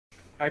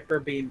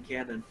Hyper beam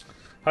cannon.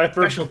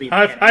 Hyper Special beam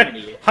cannon. I'm an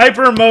idiot.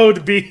 hyper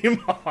mode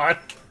beam on.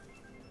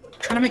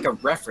 Trying to make a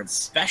reference.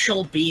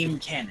 Special beam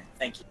cannon.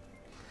 Thank you.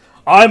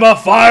 I'm a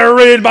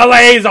firing my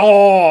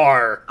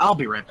laser. I'll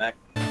be right back.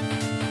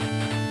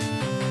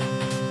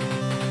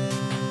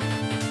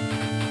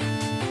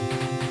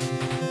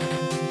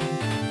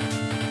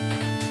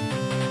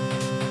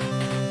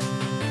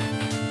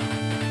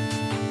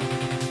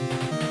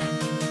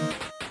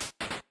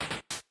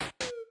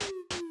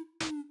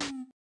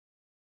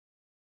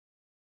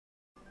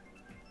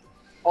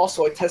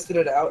 Also, I tested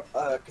it out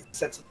because it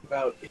said something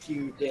about if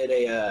you did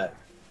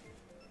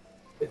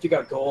if you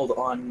got gold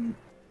on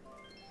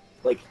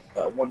like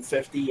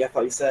 150. I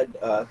thought you said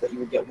that you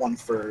would get one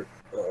for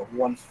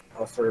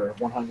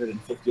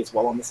 150 as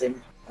well on the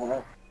same.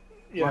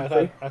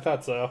 Yeah, I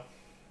thought so.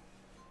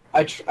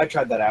 I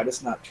tried that out.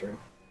 It's not true.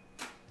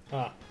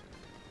 Huh.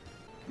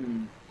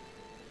 Hmm.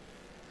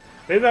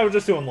 Maybe that was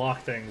just to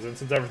unlock things, and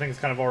since everything's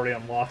kind of already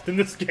unlocked in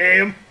this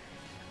game,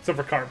 except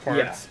for cart parts.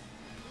 Yeah.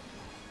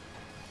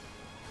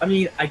 I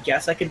mean, I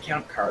guess I could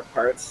count cart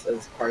parts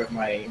as part of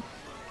my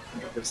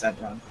 100%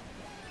 run.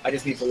 I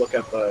just need to look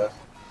up Well,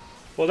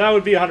 that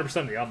would be 100%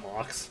 of the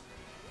unlocks.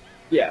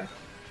 yeah,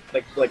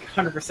 like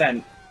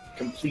 100%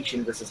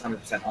 completion versus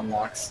 100%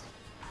 unlocks.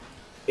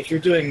 If you're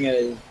doing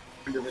a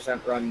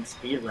 100% run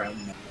speed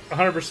run,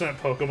 100%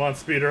 Pokemon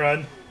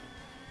speedrun.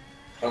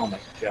 oh my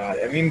god!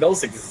 I mean,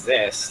 those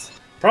exist.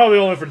 Probably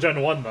only for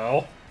Gen 1,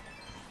 though.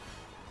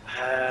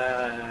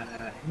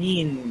 I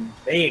mean,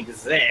 they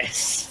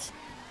exist.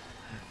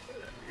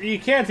 You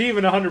can't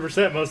even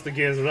 100% most of the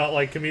games without,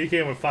 like,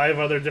 communicating with 5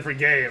 other different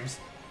games.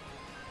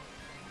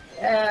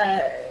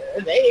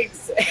 They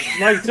exist.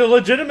 Like, to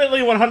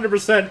legitimately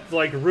 100%,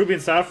 like, Ruby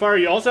and Sapphire,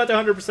 you also have to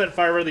 100%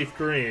 Fire Red Leaf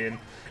Green,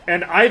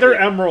 and either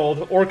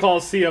Emerald or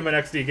Coliseum and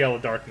XD Gale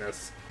of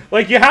Darkness.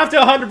 Like, you have to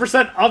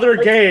 100% other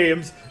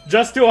games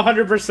just to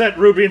 100%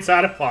 Ruby and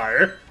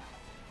Sapphire.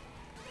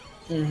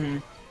 Mm-hmm.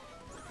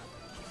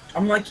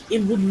 I'm like,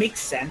 it would make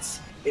sense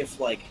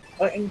if, like,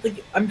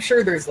 I'm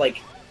sure there's,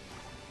 like,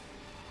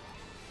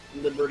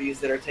 liberties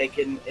that are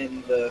taken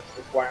in the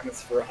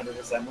requirements for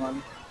 100%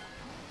 run.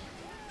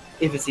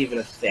 If it's even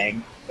a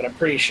thing, but I'm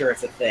pretty sure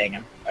it's a thing.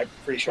 I'm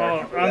pretty sure.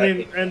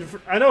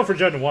 I know for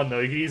Gen 1 though,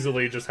 you can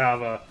easily just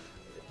have a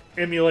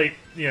emulate,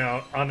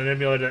 on an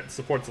emulator that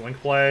supports link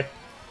play.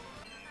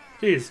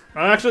 Jeez,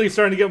 I'm actually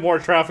starting to get more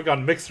traffic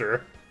on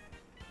Mixer.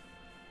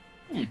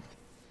 And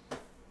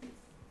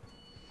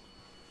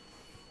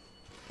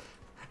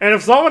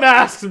if someone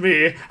asks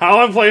me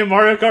how I'm playing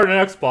Mario Kart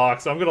on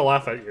Xbox, I'm gonna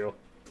laugh at you.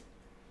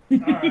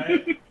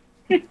 Alright.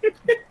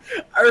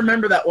 I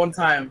remember that one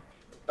time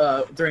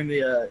during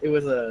the it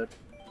was a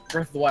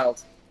Breath of the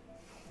Wild.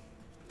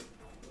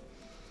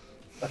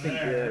 I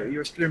think you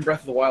were streaming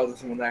Breath of the Wild and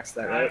someone asked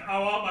that, right? I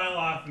want my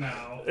laugh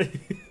now.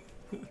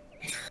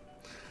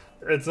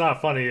 It's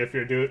not funny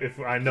if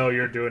I know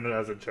you're doing it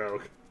as a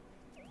joke.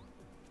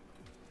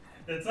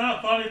 It's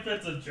not funny if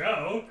it's a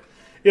joke.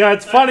 Yeah,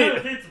 it's funny.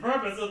 That defeats the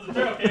purpose of the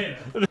joke, ain't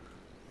it?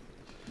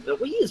 The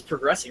Wii is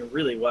progressing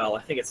really well.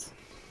 I think it's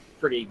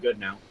pretty good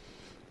now.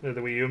 The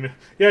Wii U.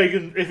 Yeah, you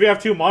can. If you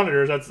have 2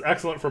 monitors, that's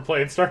excellent for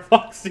playing Star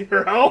Fox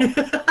Zero.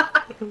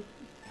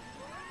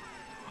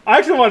 I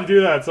actually want to do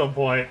that at some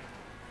point.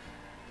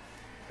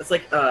 It's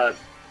like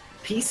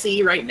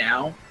PC right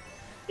now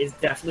is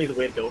definitely the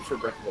way to go for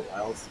Breath of the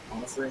Wild,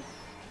 honestly,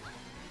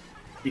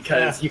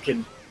 because you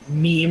can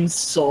meme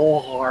so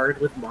hard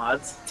with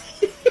mods.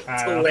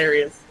 It's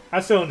hilarious.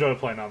 I still enjoy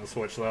playing on the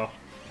Switch, though.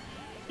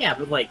 Yeah,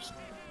 but like,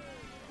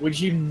 would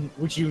you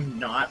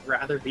not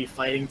rather be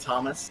fighting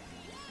Thomas?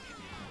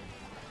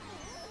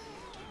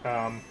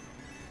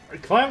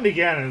 Calamity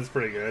Ganon is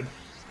pretty good.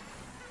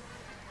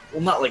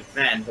 Well, not like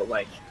then, but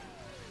like,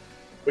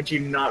 would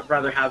you not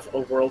rather have a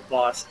world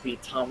boss be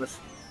Thomas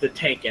the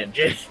Tank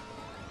Engine?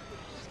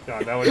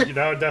 God,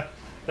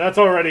 that's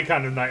already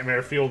kind of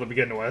nightmare fuel to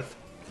begin with.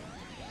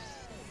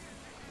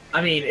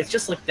 I mean, it's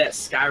just like that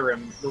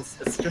Skyrim.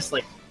 It's just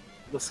like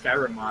the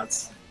Skyrim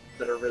mods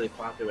that are really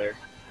popular.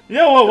 You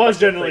know what was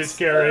generally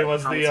scary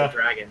was the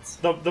dragons.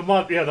 The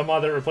mod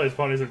that replaced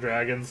ponies with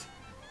dragons.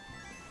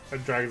 Or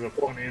dragons with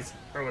ponies,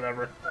 or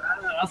whatever.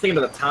 I was thinking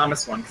of the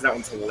Thomas one, because that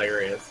one's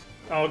hilarious.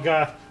 Oh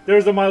god,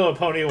 there's the My Little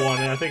Pony one,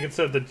 and I think it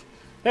said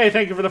hey,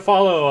 thank you for the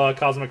follow,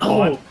 Cosmic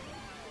One.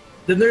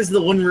 Then there's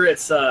the one where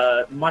it's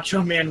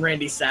Macho Man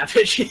Randy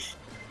Savage.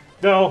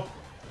 No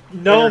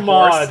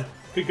mod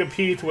could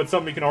compete with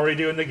something you can already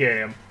do in the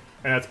game,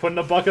 and that's putting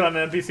a bucket on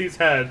an NPC's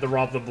head to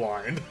rob the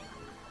blind.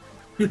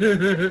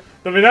 I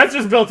mean, that's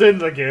just built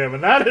into the game,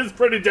 and that is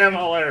pretty damn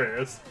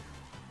hilarious.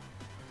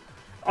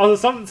 Also,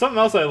 something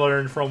else I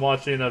learned from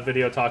watching a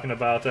video talking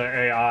about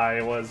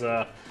AI was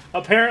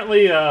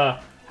apparently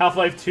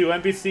Half-Life 2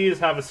 NPCs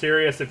have a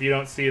serious "if you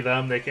don't see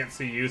them, they can't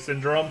see you"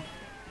 syndrome.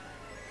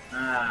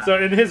 So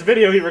in his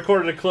video, he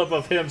recorded a clip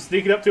of him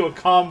sneaking up to a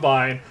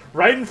Combine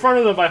right in front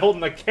of them by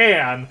holding a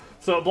can,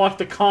 so it blocked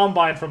the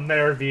Combine from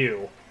their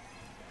view.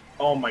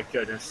 Oh my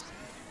goodness.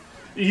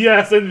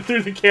 Yes, and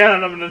threw the can at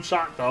them and then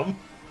shot them.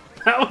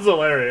 That was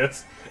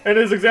hilarious. And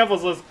his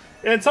examples was,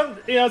 and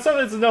sometimes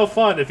it's no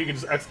fun if you can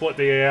just exploit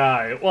the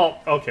AI.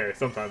 Well, okay,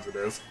 sometimes it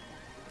is.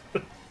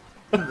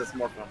 That's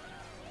more fun.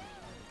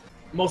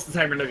 Most of the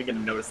time, you're never going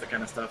to notice that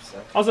kind of stuff.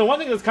 So. Also, one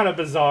thing that's kind of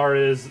bizarre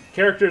is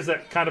characters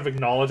that kind of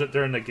acknowledge it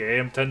during the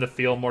game tend to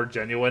feel more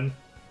genuine.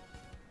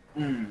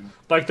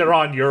 Like they're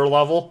on your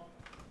level.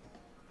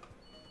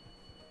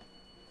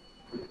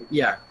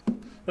 Yeah.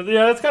 But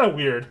yeah, that's kind of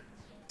weird.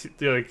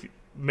 To like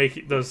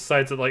make those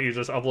sites that let you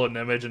just upload an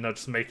image and they'll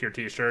just make your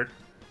T-shirt.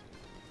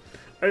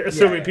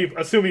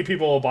 Assuming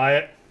people will buy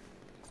it.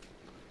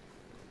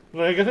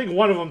 Like, I think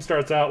one of them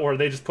starts out where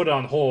they just put it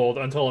on hold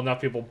until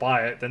enough people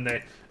buy it, then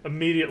they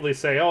immediately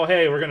say, "Oh,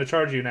 hey, we're going to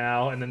charge you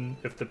now." And then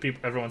if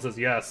everyone says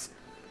yes,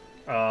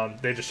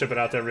 they just ship it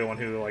out to everyone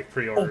who like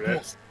pre-ordered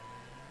it.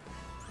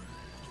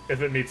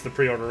 If it meets the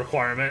pre-order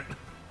requirement.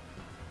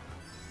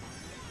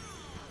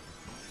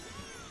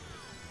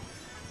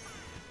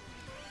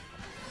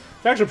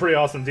 It's actually a pretty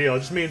awesome deal. It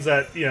just means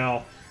that, you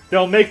know,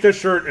 they'll make this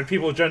shirt and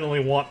people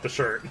genuinely want the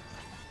shirt.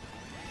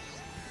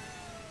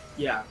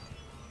 Yeah.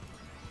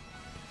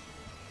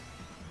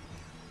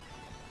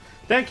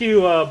 Thank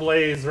you,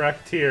 Blaze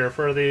Racketeer,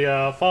 for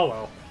the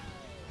follow.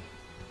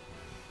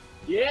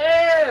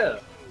 Yeah!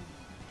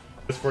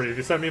 It's for you if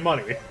you send me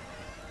money.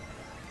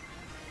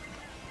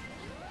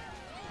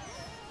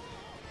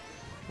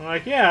 I'm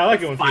like, yeah, I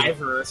like it when Fiverr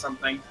people... or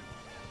something.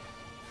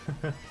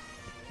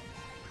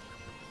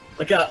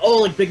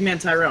 like Big Man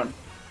Tyrone.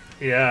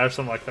 Yeah, or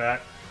something like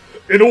that.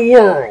 In a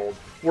world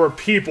where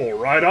people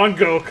ride on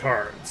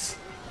go-karts.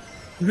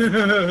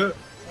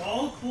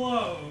 All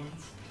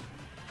clothes.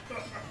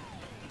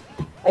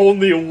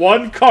 Only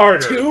one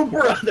Carter. Two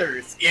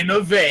brothers in a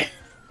van.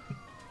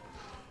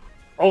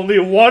 Only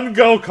one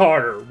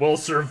go-karter will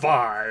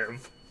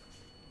survive.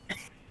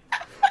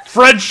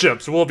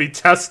 Friendships will be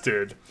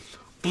tested.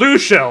 Blue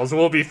shells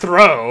will be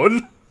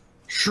thrown.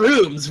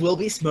 Shrooms will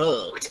be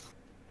smoked.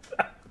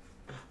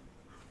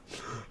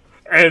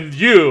 And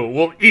you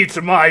will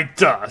eat my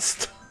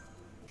dust.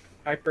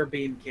 Hyper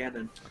beam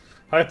cannon.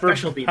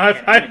 Special beam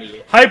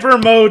cannon. Hyper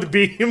mode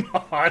beam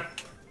on.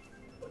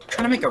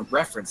 Trying to make a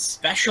reference.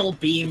 Special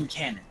beam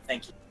cannon.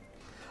 Thank you.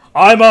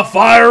 I'm a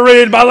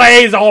firing my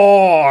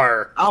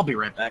laser. I'll be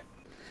right back.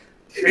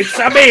 It's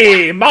a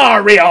me,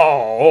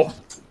 Mario.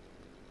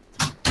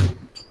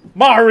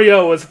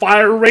 Mario is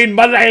firing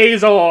my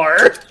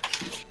laser.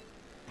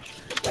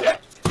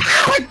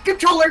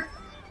 Controller.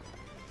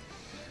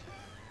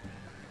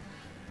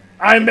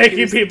 I'm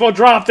making people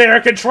drop their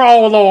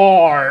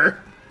controller.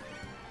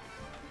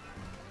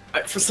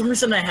 For some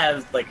reason, I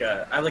have like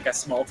a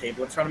small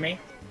table in front of me.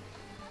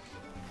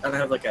 And I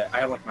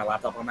have my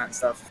laptop on that and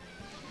stuff.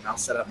 And I'll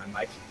set up my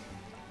mic.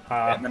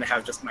 And then I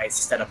have just my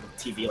setup of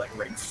TV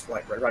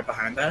right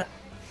behind that.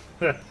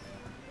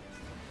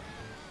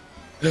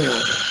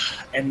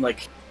 And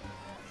like,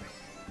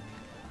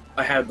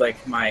 I had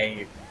like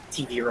my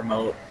TV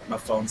remote, my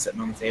phone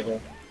sitting on the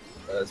table,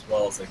 as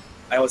well as like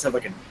I always have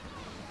like a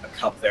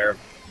cup there,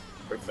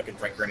 with like a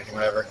drink or anything,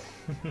 whatever.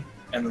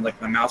 And then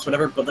like my mouse,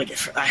 whatever. But like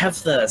if I have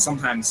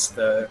sometimes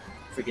the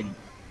freaking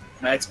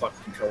my Xbox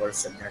controller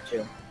sitting there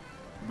too.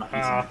 I'm not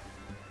using it.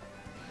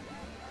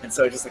 And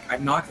so just like I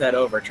knocked that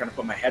over, trying to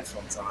put my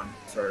headphones on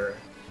for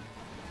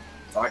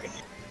talking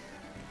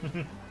to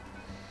you.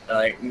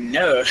 Like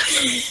no,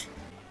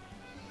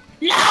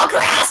 no,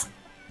 Chris.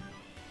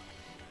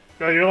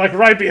 Oh, you're like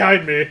right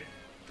behind me.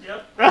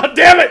 Yep. Oh,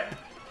 damn it!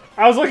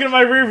 I was looking at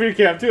my rear view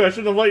cam too. I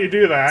shouldn't have let you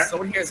do that.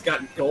 Someone here's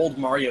got gold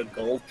Mario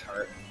Gold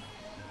Kart.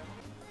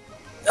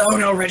 Oh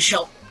no, red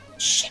shell.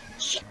 Shit.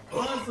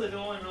 Honestly, the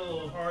only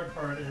real hard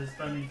part is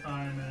spending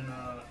time in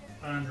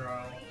time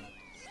trial.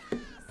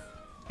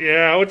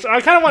 Yeah, which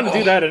I kind of want to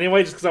do that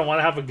anyway, just because I want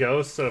to have a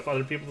ghost. So if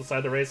other people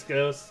decide to race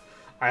ghosts,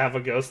 I have a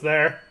ghost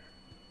there.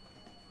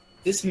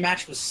 This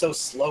match was so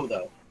slow,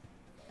 though.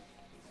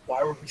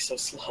 Why were we so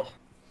slow?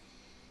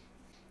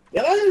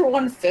 Yeah, that was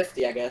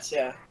 150, I guess.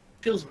 Yeah,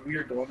 feels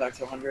weird going back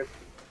to 100.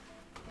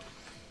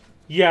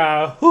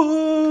 Yahoo!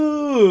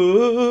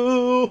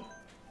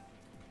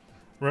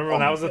 Remember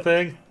when that was a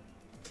thing?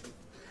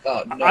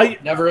 Oh no,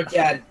 never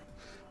again.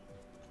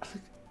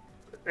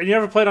 And you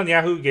ever played on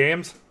Yahoo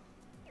Games?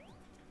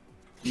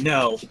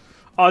 No.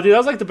 Oh, dude, that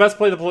was like the best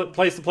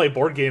place to play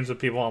board games with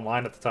people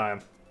online at the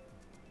time.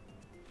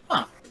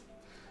 Huh.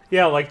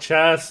 Yeah, like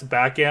chess,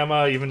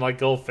 backgammon, even like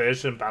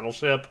Goldfish and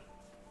Battleship.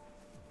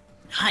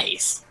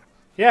 Nice.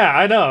 Yeah,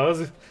 I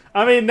know.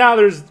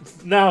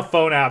 Now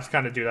phone apps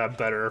kind of do that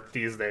better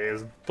these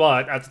days,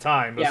 but at the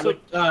time, yeah,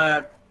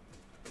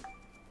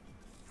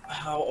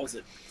 how was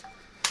it?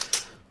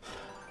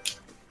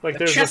 Like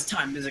Chess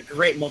Time is a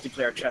great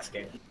multiplayer chess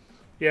game.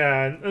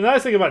 Yeah, and the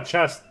nice thing about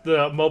chess,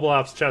 the mobile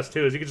app's chess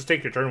too, is you can just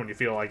take your turn when you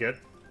feel like it.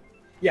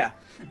 Yeah.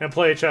 And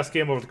play a chess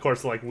game over the course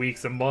of like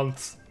weeks and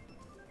months.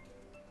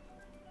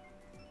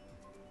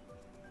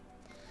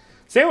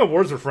 Same with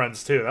Words with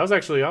Friends too. That was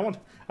actually I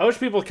wish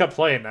people kept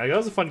playing that. That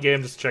was a fun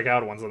game just to check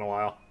out once in a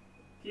while.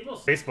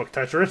 Facebook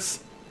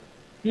Tetris.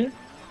 Yeah.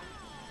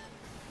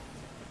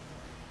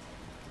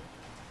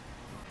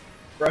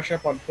 brush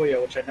up on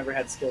Puyo, which I never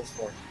had skills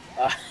for.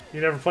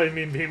 You never played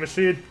Mean Bean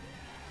Machine?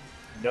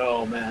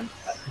 No, man.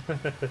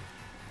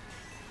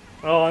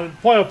 Oh, and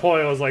Puyo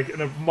Puyo is like in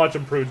a much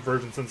improved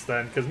version since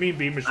then, because Mean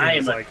Bean Machine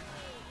is like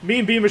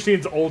Mean Bean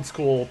Machine's old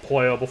school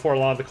Puyo before a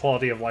lot of the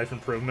quality of life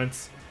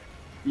improvements.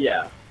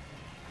 Yeah.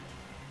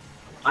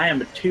 I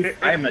am a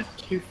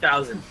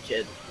 2000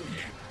 kid.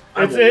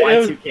 I'm a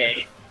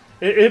Y2K.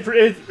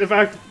 In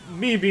fact,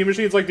 Mean Bean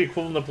Machine's like the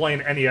equivalent of playing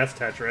NES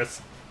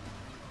Tetris.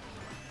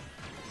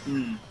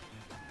 Hmm.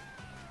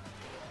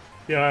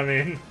 You know what I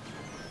mean?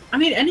 I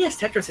mean, NES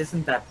Tetris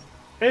isn't that...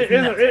 It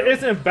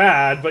isn't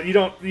bad, but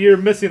you're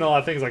missing a lot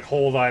of things like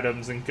hold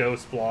items and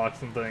ghost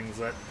blocks and things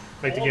that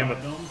make the game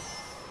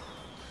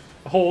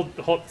hold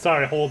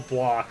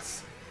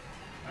blocks.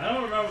 I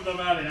don't remember them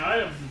adding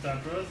items in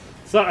Tetris.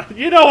 So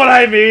you know what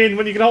I mean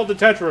when you can hold the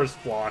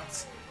Tetris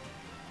blocks.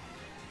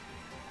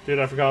 Dude,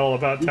 I forgot all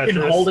about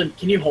Tetris.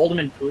 Can you hold them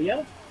in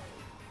Puyo?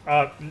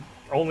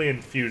 Only in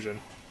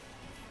Fusion.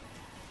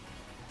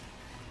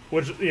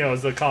 Which, you know,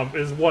 is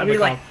one I mean,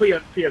 like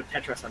Puyo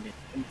Tetris, I mean.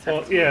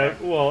 Well, yeah,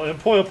 well, in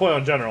Puyo Puyo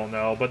in general,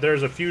 no, but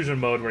there's a fusion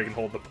mode where you can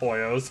hold the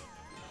Puyos,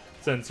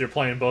 since you're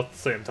playing both at the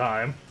same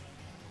time.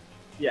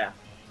 Yeah.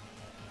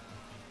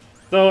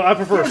 Though I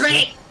prefer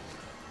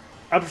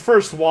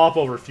swap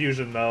over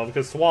fusion though,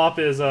 because swap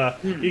is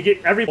you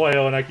get every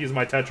Puyo, and I can use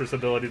my Tetris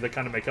ability to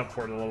kind of make up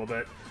for it a little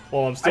bit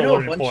while I'm still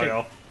learning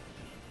Puyo.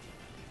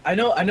 I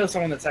know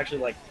someone that's actually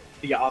like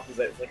the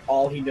opposite. It's like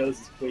all he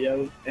knows is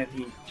Puyo, and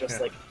he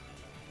just like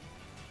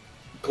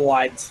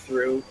glides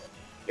through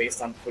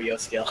based on Puyo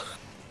skill.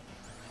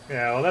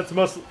 Yeah, well, that's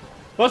most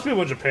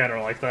people in Japan are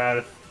like that,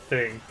 I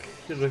think.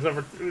 Except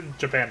for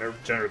Japan, are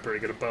generally pretty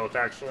good at both,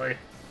 actually.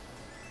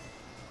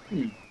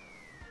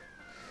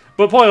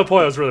 But Puyo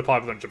Puyo is really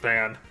popular in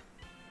Japan.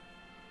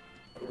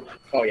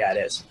 Oh yeah,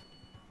 it is.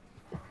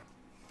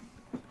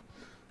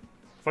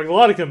 Like a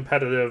lot of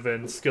competitive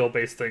and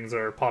skill-based things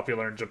are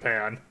popular in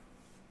Japan.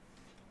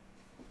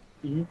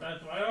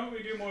 Why don't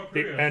we do more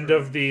Puyo? The end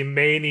of the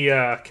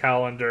Mania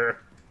calendar.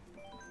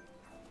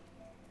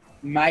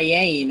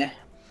 Mayan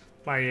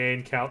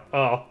Mayan cal.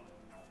 Oh,